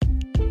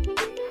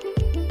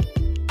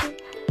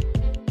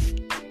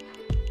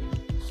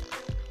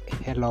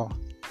Hello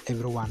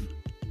everyone.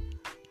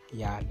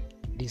 Yeah,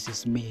 this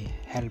is me,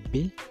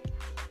 Helby.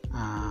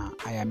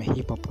 I am a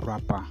hip hop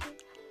rapper,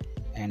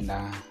 and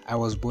I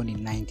was born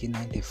in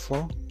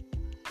 1994,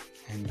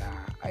 and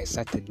I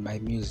started my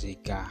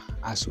music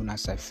as soon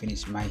as I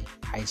finished my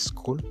high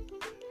school.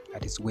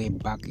 That is way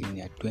back in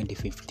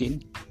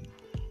 2015.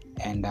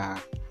 And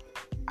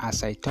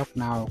as I talk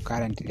now,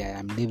 currently I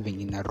am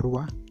living in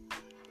Arua,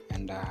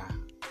 and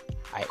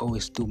I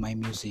always do my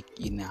music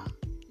in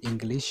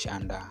English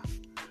and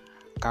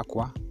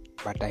Kakwa,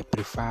 but I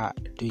prefer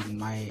doing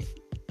my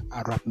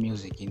rap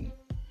music in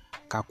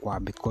Kakwa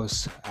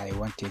because I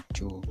wanted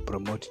to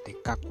promote the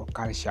Kakwa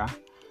culture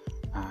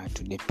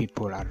to the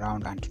people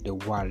around and to the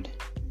world.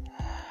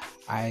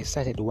 I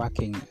started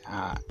working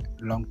a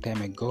long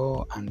time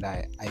ago, and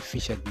I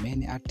featured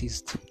many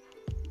artists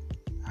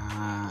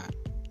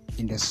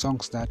in the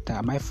songs that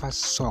my first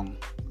song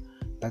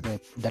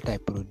that I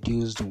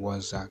produced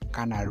was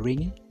Kana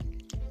Ringi.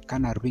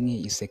 Kana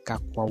Ringi is a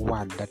Kakwa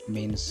word that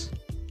means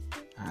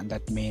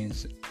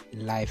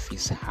life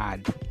is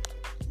hard.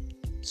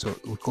 So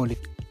we call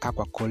it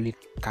Kana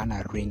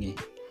Ringi.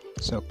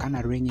 So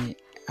Kana Ringi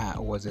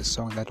was a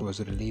song that was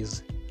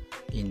released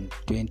in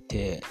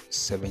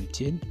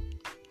 2017,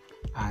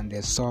 and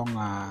the song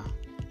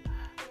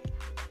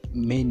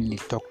mainly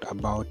talked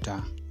about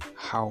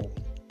how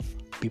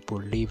people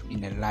live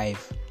in a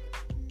life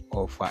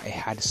of a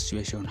hard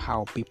situation,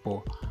 how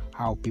people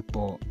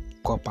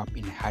cope up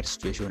in a hard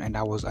situation. And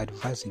I was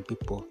advising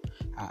people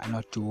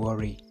not to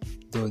worry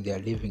though they are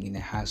living in a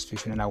hard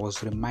situation, and I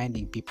was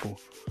reminding people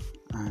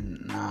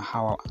and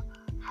how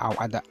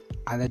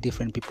other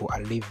different people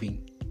are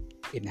living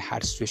in a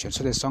hard situation.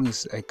 So the song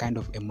is a kind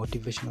of a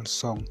motivational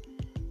song,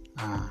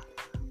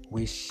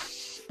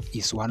 which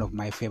is one of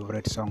my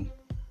favorite songs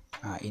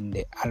in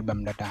the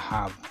album that I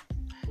have.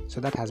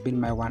 So that has been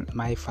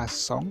my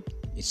first song.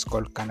 It's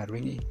called Kana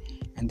Ringi.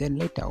 And then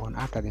later on,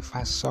 after the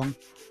first song,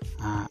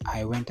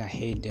 I went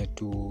ahead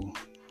to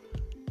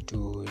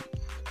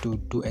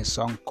do a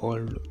song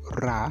called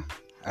Ra.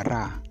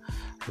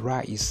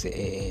 Ra is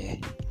a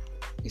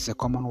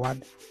common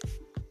word,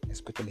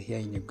 especially here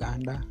in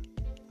Uganda.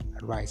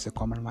 Ra is a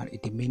common word.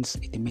 It means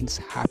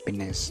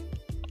happiness.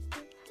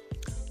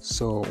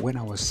 So when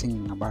I was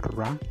singing about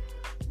Ra,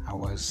 I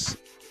was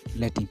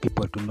letting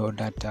people to know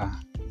that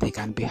they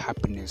can be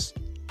happiness.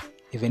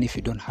 Even if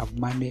you don't have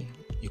money,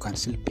 you can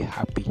still be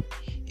happy.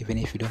 Even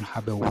if you don't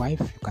have a wife,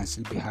 you can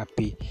still be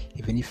happy.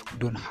 Even if you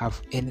don't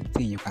have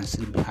anything, you can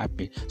still be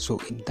happy. So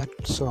in that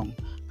song,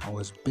 I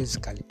was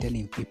basically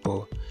telling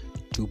people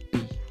to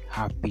be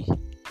happy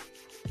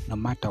no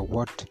matter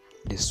what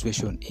the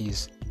situation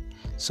is.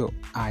 So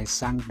I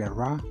sang the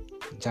Ra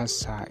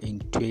just in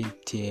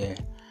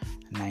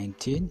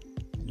 2019,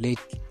 late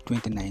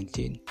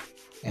 2019,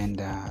 and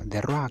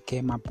the Ra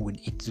came up with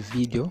its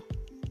video,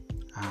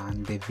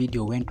 and the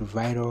video went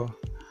viral.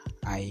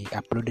 I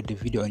uploaded the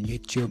video on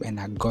YouTube, and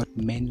I got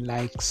many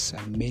likes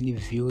and many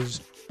views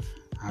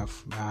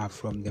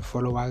from the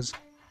followers,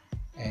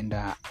 and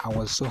I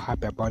was so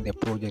happy about the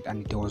project,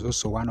 and it was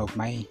also one of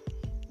my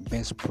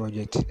best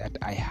projects that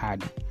I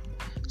had.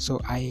 So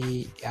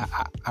I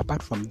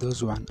apart from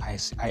those one, I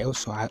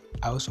also had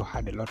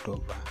a lot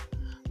of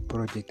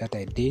projects that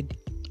I did.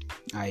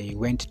 I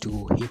went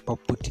to Hip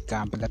Hop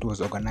Bootcamp that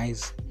was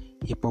organized,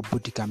 Hip Hop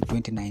Bootcamp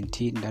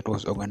 2019, that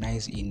was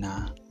organized in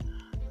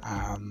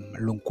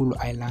Lunkulu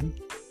Island.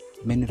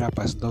 Many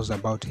rappers knows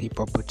about Hip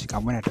Hop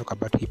Bootcamp. When I talk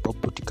about Hip Hop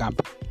Bootcamp,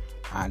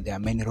 there are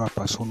many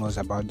rappers who knows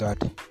about that.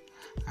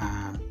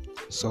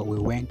 So we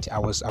went. I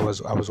was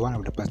one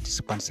of the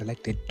participants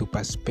selected to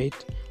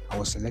participate. I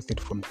was selected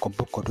from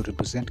Koboko to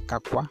represent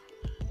Kakwa,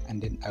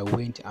 and then I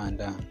went and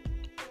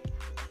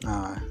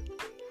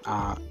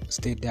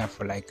stayed there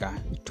for like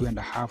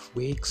 2.5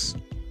 weeks,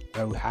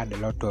 where we had a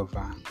lot of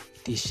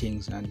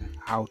teachings and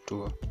how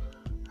to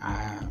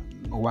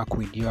work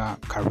with your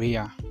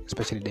career,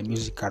 especially the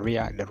music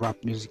career, the rap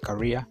music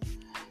career,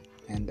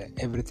 and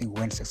everything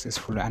went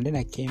successfully. And then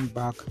I came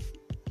back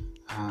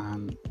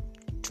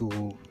to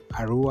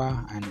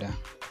Arua, and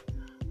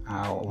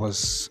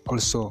was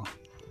also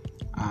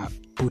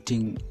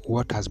putting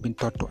what has been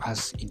taught to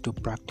us into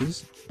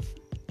practice,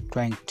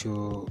 trying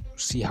to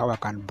see how I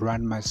can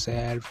brand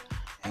myself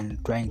and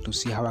trying to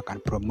see how I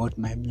can promote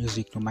my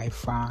music to my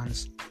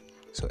fans.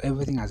 So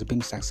everything has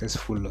been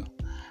successful,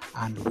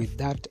 and with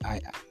that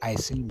I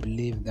still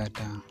believe that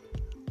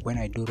when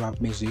I do rap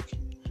music,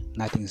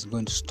 nothing is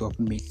going to stop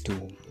me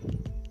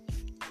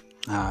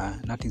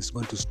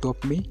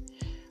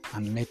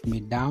and let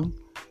me down,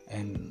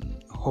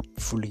 and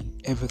hopefully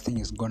everything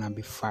is gonna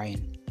be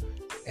fine,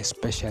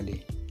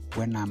 especially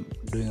when I'm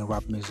doing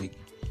rap music.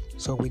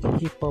 So with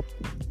hip hop,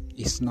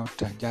 it's not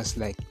just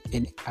like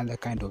any other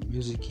kind of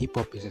music. Hip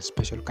hop is a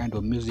special kind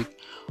of music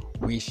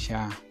which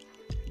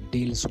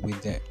deals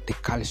with the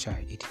culture.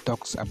 It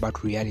talks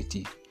about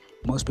reality.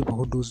 Most people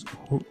who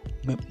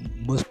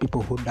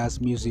does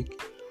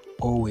music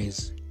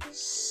always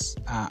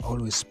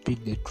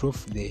speak the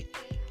truth. They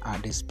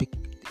speak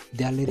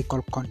their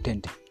lyrical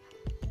content.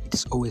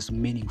 It's always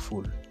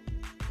meaningful.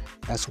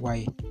 That's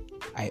why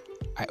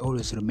I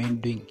always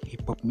remain doing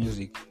hip hop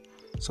music.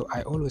 So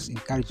I always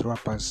encourage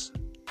rappers,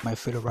 my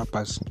fellow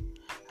rappers,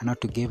 not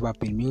to give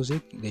up in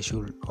music. They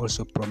should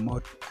also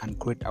promote and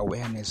create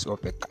awareness of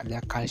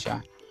their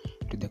culture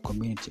to the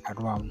community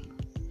around.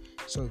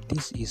 So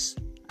this is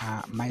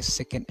my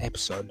second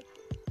episode.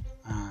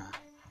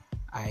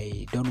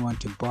 I don't want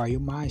to bore you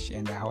much,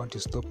 and I want to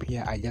stop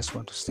here. I just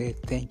want to say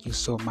thank you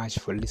so much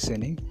for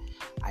listening.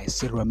 I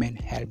still remain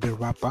Helby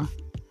Rapper,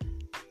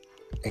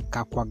 a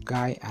Kakwa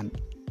guy,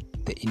 and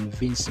the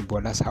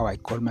Invincible. That's how I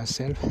call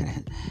myself,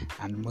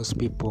 and most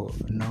people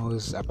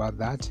knows about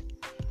that.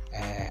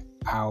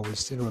 I will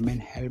still remain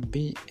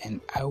Helby, and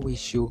I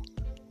wish you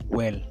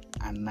well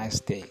and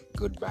nice day.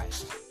 Goodbye.